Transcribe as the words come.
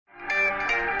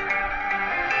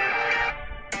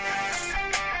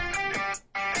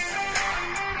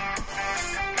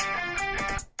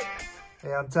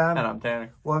I'm Tom. And I'm Tanner.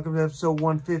 Welcome to episode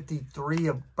 153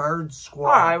 of Bird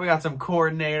Squad. All right, we got some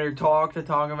coordinator talk to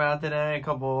talk about today. A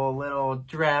couple of little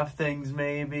draft things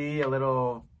maybe, a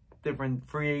little different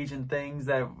free agent things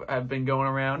that have been going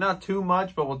around. Not too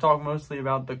much, but we'll talk mostly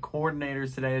about the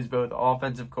coordinators today, as both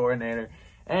offensive coordinator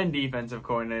and defensive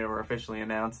coordinator were officially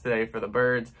announced today for the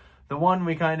Birds. The one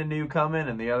we kind of knew coming,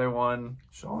 and the other one,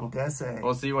 Sean Desai.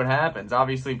 We'll see what happens.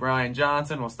 Obviously, Brian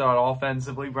Johnson will start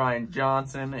offensively. Brian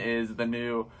Johnson is the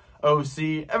new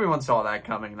OC. Everyone saw that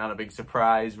coming. Not a big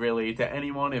surprise, really, to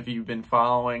anyone if you've been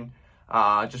following.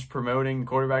 Just promoting the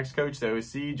quarterback's coach, the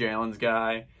OC. Jalen's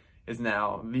guy is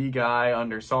now the guy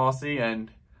under Saucy,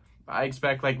 and I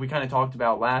expect, like we kind of talked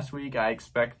about last week, I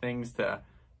expect things to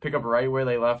pick up right where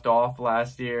they left off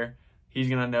last year. He's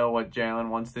going to know what Jalen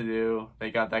wants to do.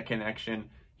 They got that connection.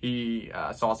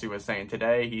 Saucy was saying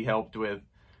today, he helped with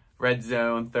red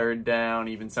zone, third down,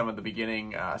 even some of the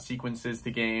beginning sequences to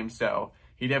games. So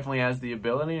he definitely has the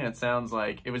ability, and it sounds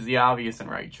like it was the obvious and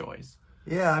right choice.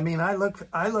 Yeah, I mean, I look,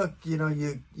 you know,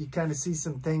 you kind of see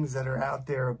some things that are out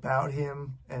there about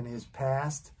him and his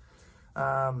past.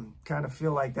 Kind of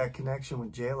feel like that connection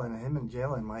with Jalen, him and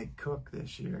Jalen might cook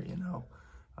this year, you know.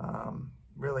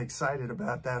 Really excited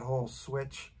about that whole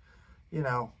switch. You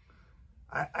know,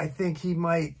 I think he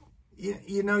might,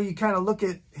 you know, you kind of look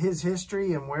at his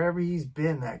history and wherever he's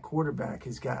been, that quarterback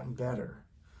has gotten better.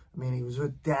 I mean, he was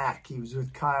with Dak, he was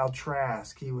with Kyle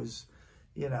Trask, he was,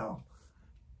 you know,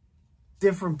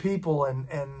 different people,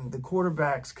 and the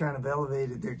quarterbacks kind of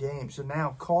elevated their game. So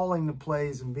now calling the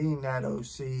plays and being that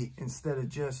OC instead of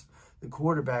just the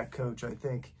quarterback coach, I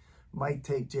think might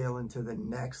take Jalen to the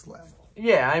next level.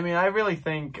 Yeah, I mean, I really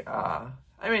think,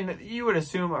 you would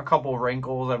assume a couple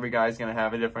wrinkles. Every guy's going to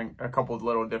have a couple of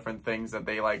little different things that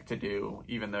they like to do,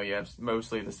 even though you have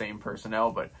mostly the same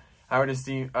personnel. But I would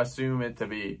assume it to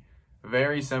be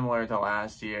very similar to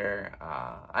last year.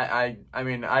 I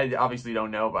mean, I obviously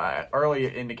don't know, but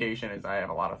early indication is I have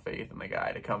a lot of faith in the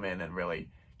guy to come in and really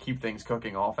keep things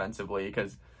cooking offensively,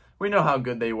 because we know how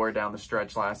good they were down the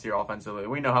stretch last year offensively.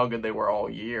 We know how good they were all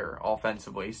year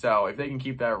offensively. So if they can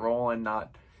keep that rolling,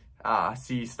 not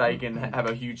see Steichen have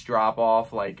a huge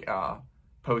drop-off like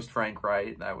post-Frank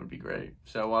Wright, that would be great.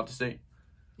 So we'll have to see.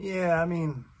 Yeah, I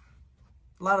mean,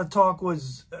 a lot of talk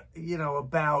was, you know,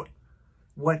 about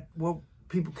what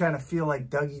people kind of feel like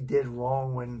Dougie did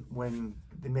wrong when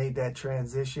they made that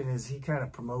transition, is he kind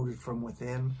of promoted from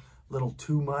within a little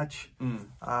too much.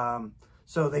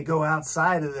 So they go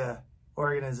outside of the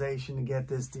organization to get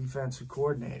this defensive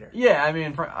coordinator. Yeah, I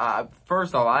mean,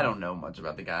 first off, I don't know much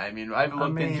about the guy. I mean, I've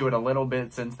looked into it a little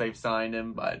bit since they've signed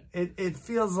him, but it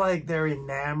feels like they're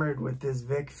enamored with this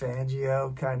Vic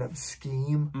Fangio kind of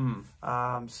scheme.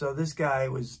 So this guy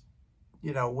was,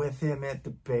 you know, with him at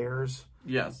the Bears.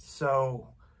 Yes. So,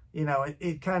 you know,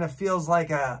 it kind of feels like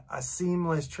a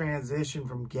seamless transition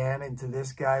from Gannon to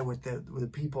this guy with the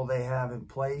people they have in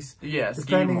place. Yeah,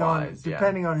 depending scheme-wise,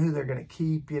 on who they're going to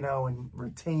keep, you know, and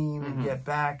retain and get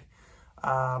back.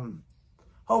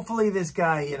 Hopefully this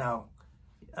guy, you know,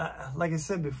 like I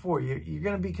said before, you're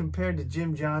going to be compared to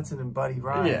Jim Johnson and Buddy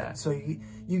Ryan. Yeah. So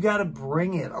you got to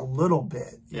bring it a little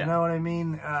bit. You know what I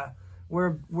mean?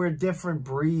 We're a different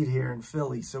breed here in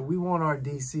Philly, so we want our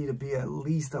DC to be at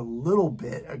least a little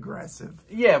bit aggressive.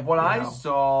 Yeah, what I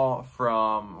saw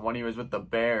from when he was with the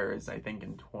Bears, I think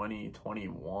in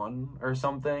 2021 or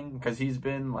something, because he's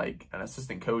been like an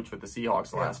assistant coach with the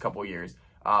Seahawks the last couple of years.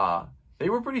 They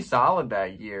were pretty solid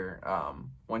that year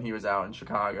when he was out in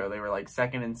Chicago. They were like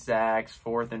second in sacks,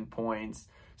 fourth in points,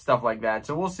 stuff like that.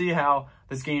 So we'll see how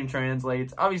this game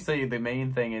translates. Obviously, the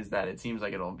main thing is that it seems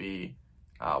like it'll be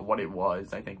what it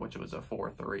was, I think, which was a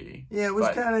 4-3. Yeah, it was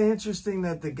kind of interesting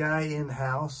that the guy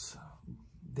in-house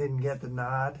didn't get the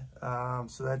nod.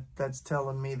 So that's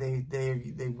telling me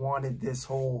they wanted this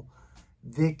whole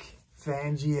Vic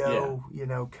Fangio, you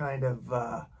know, kind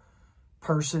of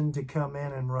person to come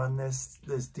in and run this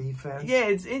defense.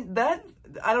 Yeah,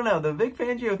 I don't know. The Vic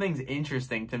Fangio thing's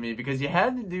interesting to me because you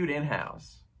had the dude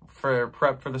in-house for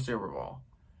prep for the Super Bowl.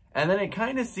 And then it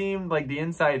kind of seemed like the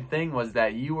inside thing was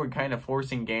that you were kind of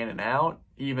forcing Gannon out,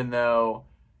 even though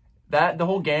the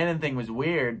whole Gannon thing was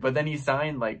weird. But then he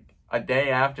signed like a day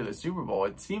after the Super Bowl.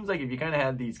 It seems like if you kind of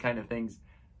had these kind of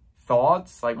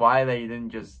thoughts, like why they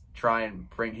didn't just try and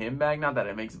bring him back. Not that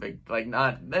it makes a big, like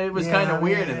it was kind of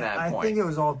weird in that point. I think it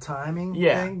was all timing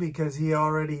thing because he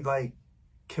already like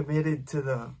committed to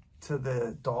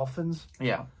the Dolphins.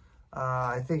 Yeah.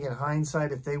 I think in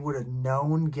hindsight, if they would have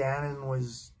known Gannon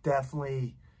was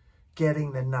definitely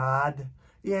getting the nod,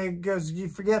 because you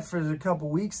forget for a couple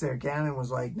weeks there, Gannon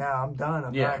was like, "No, I'm done.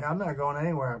 I'm not going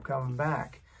anywhere. I'm coming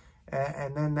back."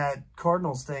 And then that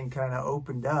Cardinals thing kind of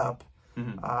opened up.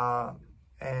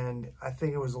 And I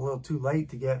think it was a little too late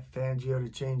to get Fangio to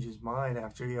change his mind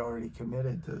after he already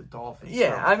committed to the Dolphins.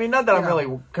 Yeah, so, I mean, not that I'm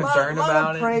really concerned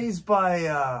about it. Praise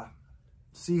by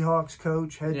Seahawks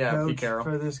coach, head Pete coach Carroll.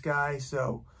 for this guy.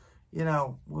 So,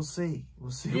 we'll see. We'll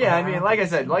see. Yeah, I mean, like I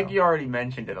said, like you already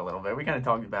mentioned it a little bit. We kind of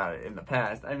talked about it in the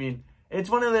past. I mean, it's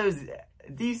one of those,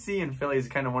 DC and Philly is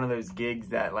kind of one of those gigs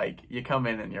that, like, you come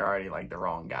in and you're already, like, the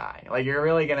wrong guy. Like, you're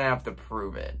really going to have to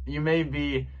prove it. You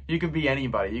could be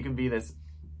anybody. You could be this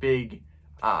big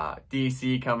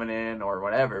DC coming in or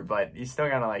whatever, but you still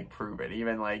got to, like, prove it.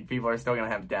 Even, like, people are still going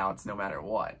to have doubts no matter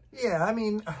what. Yeah, I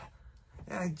mean,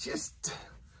 I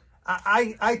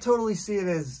totally see it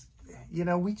as,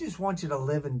 we just want you to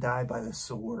live and die by the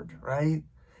sword, right?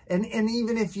 And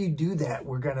even if you do that,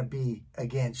 we're going to be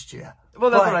against you. Well,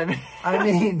 that's what I mean. I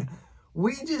mean,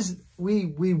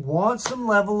 we want some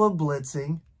level of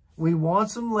blitzing. We want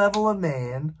some level of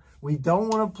man. We don't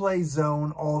want to play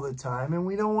zone all the time, and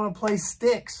we don't want to play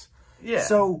sticks. Yeah.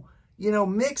 So,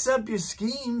 mix up your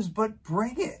schemes, but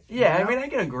bring it. Yeah, I mean, I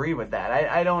can agree with that.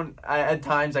 At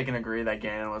times I can agree that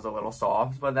Gannon was a little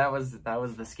soft, but that was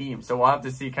the scheme. So we'll have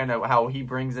to see kind of how he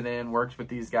brings it in, works with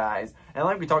these guys. And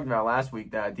like we talked about last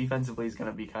week, that defensively is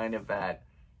going to be kind of that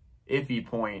iffy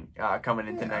point coming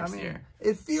into next year.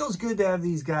 It feels good to have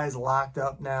these guys locked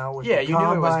up now with the the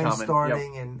combine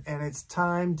starting, and it's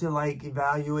time to like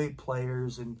evaluate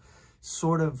players and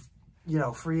sort of,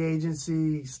 free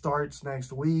agency starts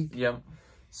next week. Yep.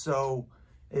 So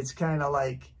it's kind of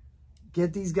like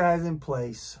get these guys in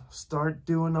place, start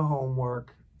doing the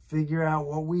homework, figure out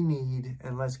what we need,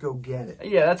 and let's go get it.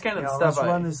 Yeah, that's kind of the stuff. Let's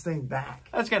run this thing back.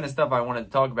 That's kind of stuff I wanted to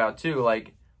talk about too.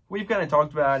 Like, we've kind of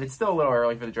talked about it. It's still a little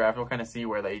early for the draft. We'll kind of see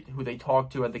who they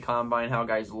talk to at the combine, how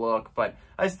guys look. But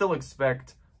I still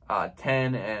expect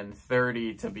 10 and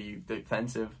 30 to be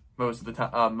defensive most of the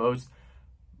time.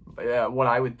 What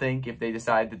I would think if they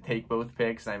decide to take both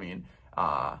picks. I mean,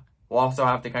 we'll also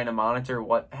have to kind of monitor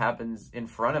what happens in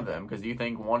front of them, because you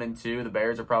think 1 and 2, the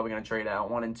Bears are probably going to trade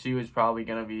out. 1 and 2 is probably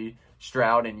going to be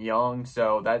Stroud and Young.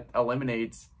 So that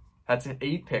eliminates, that's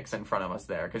 8 picks in front of us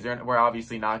there, because we're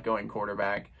obviously not going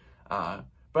quarterback. But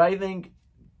I think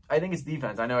it's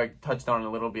defense. I know I touched on it a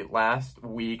little bit last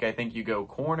week. I think you go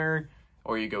corner,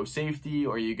 or you go safety,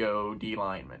 or you go D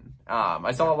lineman.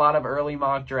 I saw a lot of early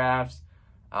mock drafts,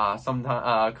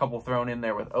 a couple thrown in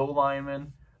there with O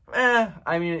linemen.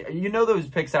 I mean, those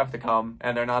picks have to come,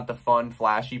 and they're not the fun,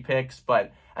 flashy picks,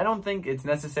 but I don't think it's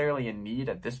necessarily a need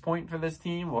at this point for this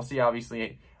team. We'll see,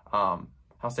 obviously, how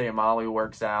Sayamali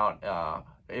works out,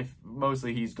 if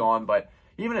mostly he's gone, but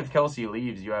even if Kelsey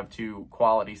leaves, you have 2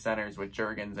 quality centers with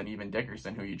Juergens and even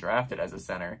Dickerson, who you drafted as a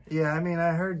center. Yeah, I mean,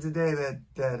 I heard today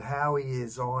that Howie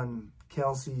is on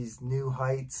Kelsey's New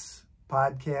Heights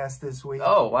podcast this week.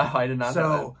 Oh, wow, I did not know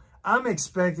that. So I'm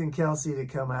expecting Kelsey to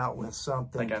come out with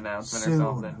something like an announcement soon,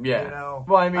 or something. Yeah.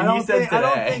 Well, I mean, he said today. I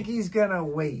don't think he's going to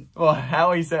wait. Well,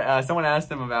 Howie said, someone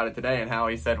asked him about it today, and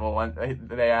Howie said, well,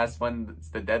 they asked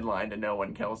when's the deadline to know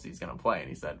when Kelsey's going to play, and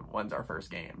he said, when's our first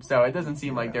game? So it doesn't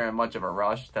seem like they're in much of a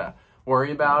rush to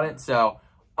worry about it. So,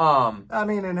 I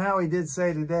mean, and Howie did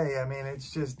say today, I mean,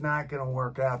 it's just not going to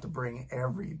work out to bring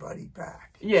everybody back.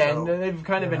 Yeah, so, and they've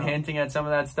kind of been hinting at some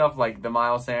of that stuff, like the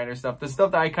Miles Sanders stuff. The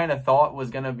stuff that I kind of thought was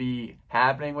going to be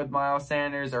happening with Miles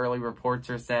Sanders. Early reports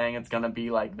are saying it's going to be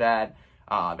like that.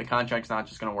 The contract's not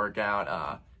just going to work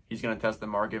out. He's going to test the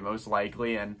market most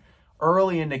likely. And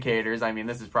early indicators, I mean,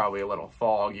 this is probably a little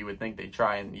fog. You would think they'd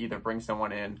try and either bring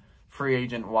someone in free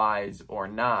agent-wise or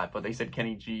not. But they said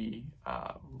Kenny G,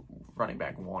 running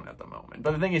back 1 at the moment.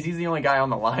 But the thing is, he's the only guy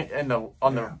on the line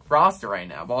on the roster right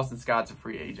now. Boston Scott's a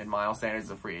free agent. Miles Sanders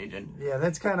is a free agent. Yeah,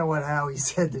 that's kind of what Howie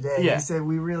said today. Yeah. He said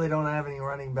we really don't have any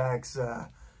running backs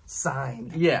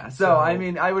signed. Yeah, so I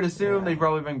mean, I would assume they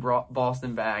probably bring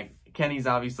Boston back. Kenny's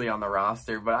obviously on the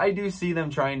roster, but I do see them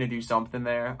trying to do something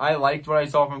there. I liked what I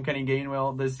saw from Kenny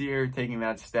Gainwell this year, taking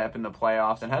that step in the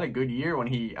playoffs, and had a good year when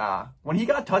he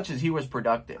got touches. He was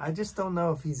productive. I just don't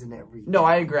know if he's an every. No,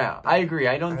 I agree.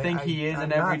 I don't think he is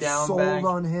an every down back. I'm not sold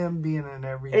on him being an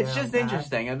every down It's just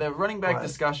interesting. And the running back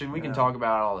discussion, we can talk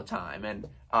about it all the time. And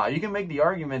you can make the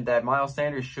argument that Miles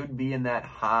Sanders should be in that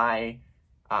high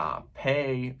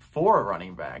pay for a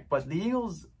running back. But the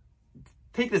Eagles,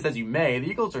 take this as you may, the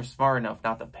Eagles are smart enough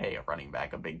not to pay a running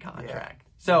back a big contract.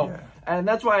 So, and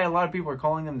that's why a lot of people are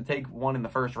calling them to take one in the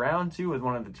first round, too, with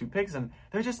one of the 2 picks, and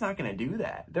they're just not going to do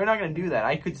that. They're not going to do that.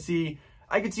 I could see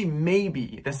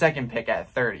maybe the 2nd pick at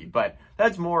 30, but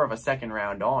that's more of a 2nd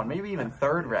round on, maybe even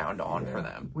 3rd round on for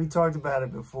them. We talked about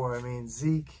it before. I mean,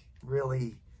 Zeke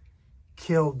really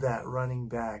killed that running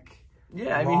back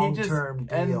Yeah, I mean, long-term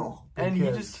deal. And he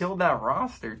just killed that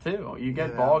roster, too. You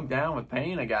get bogged down with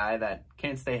paying a guy that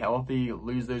can't stay healthy,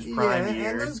 lose those prime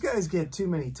years. And those guys get too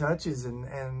many touches,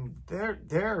 and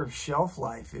their shelf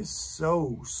life is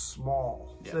so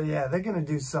small. Yeah. So, yeah, they're going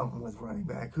to do something with running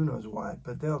back. Who knows what,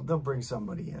 but they'll bring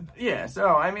somebody in. Yeah,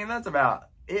 so, I mean, that's about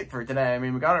it for today. I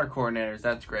mean, we got our coordinators.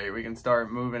 That's great. We can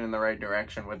start moving in the right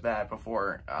direction with that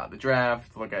before the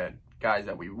draft, look at guys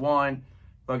that we want.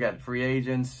 Look at free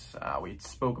agents. We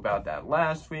spoke about that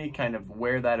last week, kind of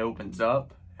where that opens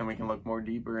up, and we can look more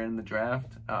deeper in the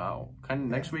draft. Kind of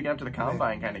next week after the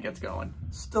combine kind of gets going.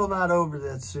 Still not over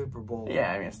that Super Bowl.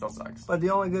 Yeah, I mean, it still sucks. But the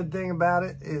only good thing about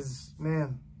it is,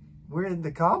 man, we're in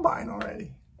the combine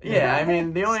already. Yeah, I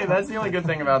mean, that's the only good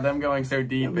thing about them going so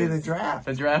deep. It'll be the draft.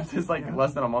 The draft is like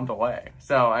less than a month away.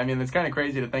 So, I mean, it's kind of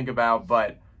crazy to think about,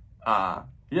 but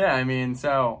yeah, I mean,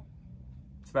 so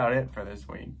about it for this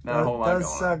week. Not a whole lot going on.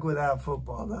 Does suck without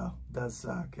football, though. Does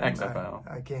suck. XFL.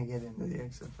 I can't get into the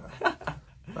XFL.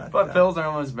 But Phil's are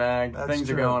almost back. Things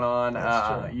are going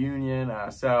on. Union.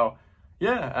 So,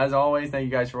 yeah, as always, thank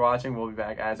you guys for watching. We'll be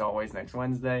back, as always, next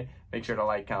Wednesday. Make sure to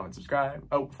like, comment, subscribe.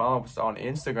 Oh, follow us on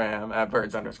Instagram at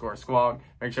birds_squawk.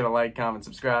 Make sure to like, comment,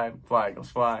 subscribe. Fly, Eagles,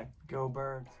 fly. Go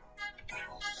Birds.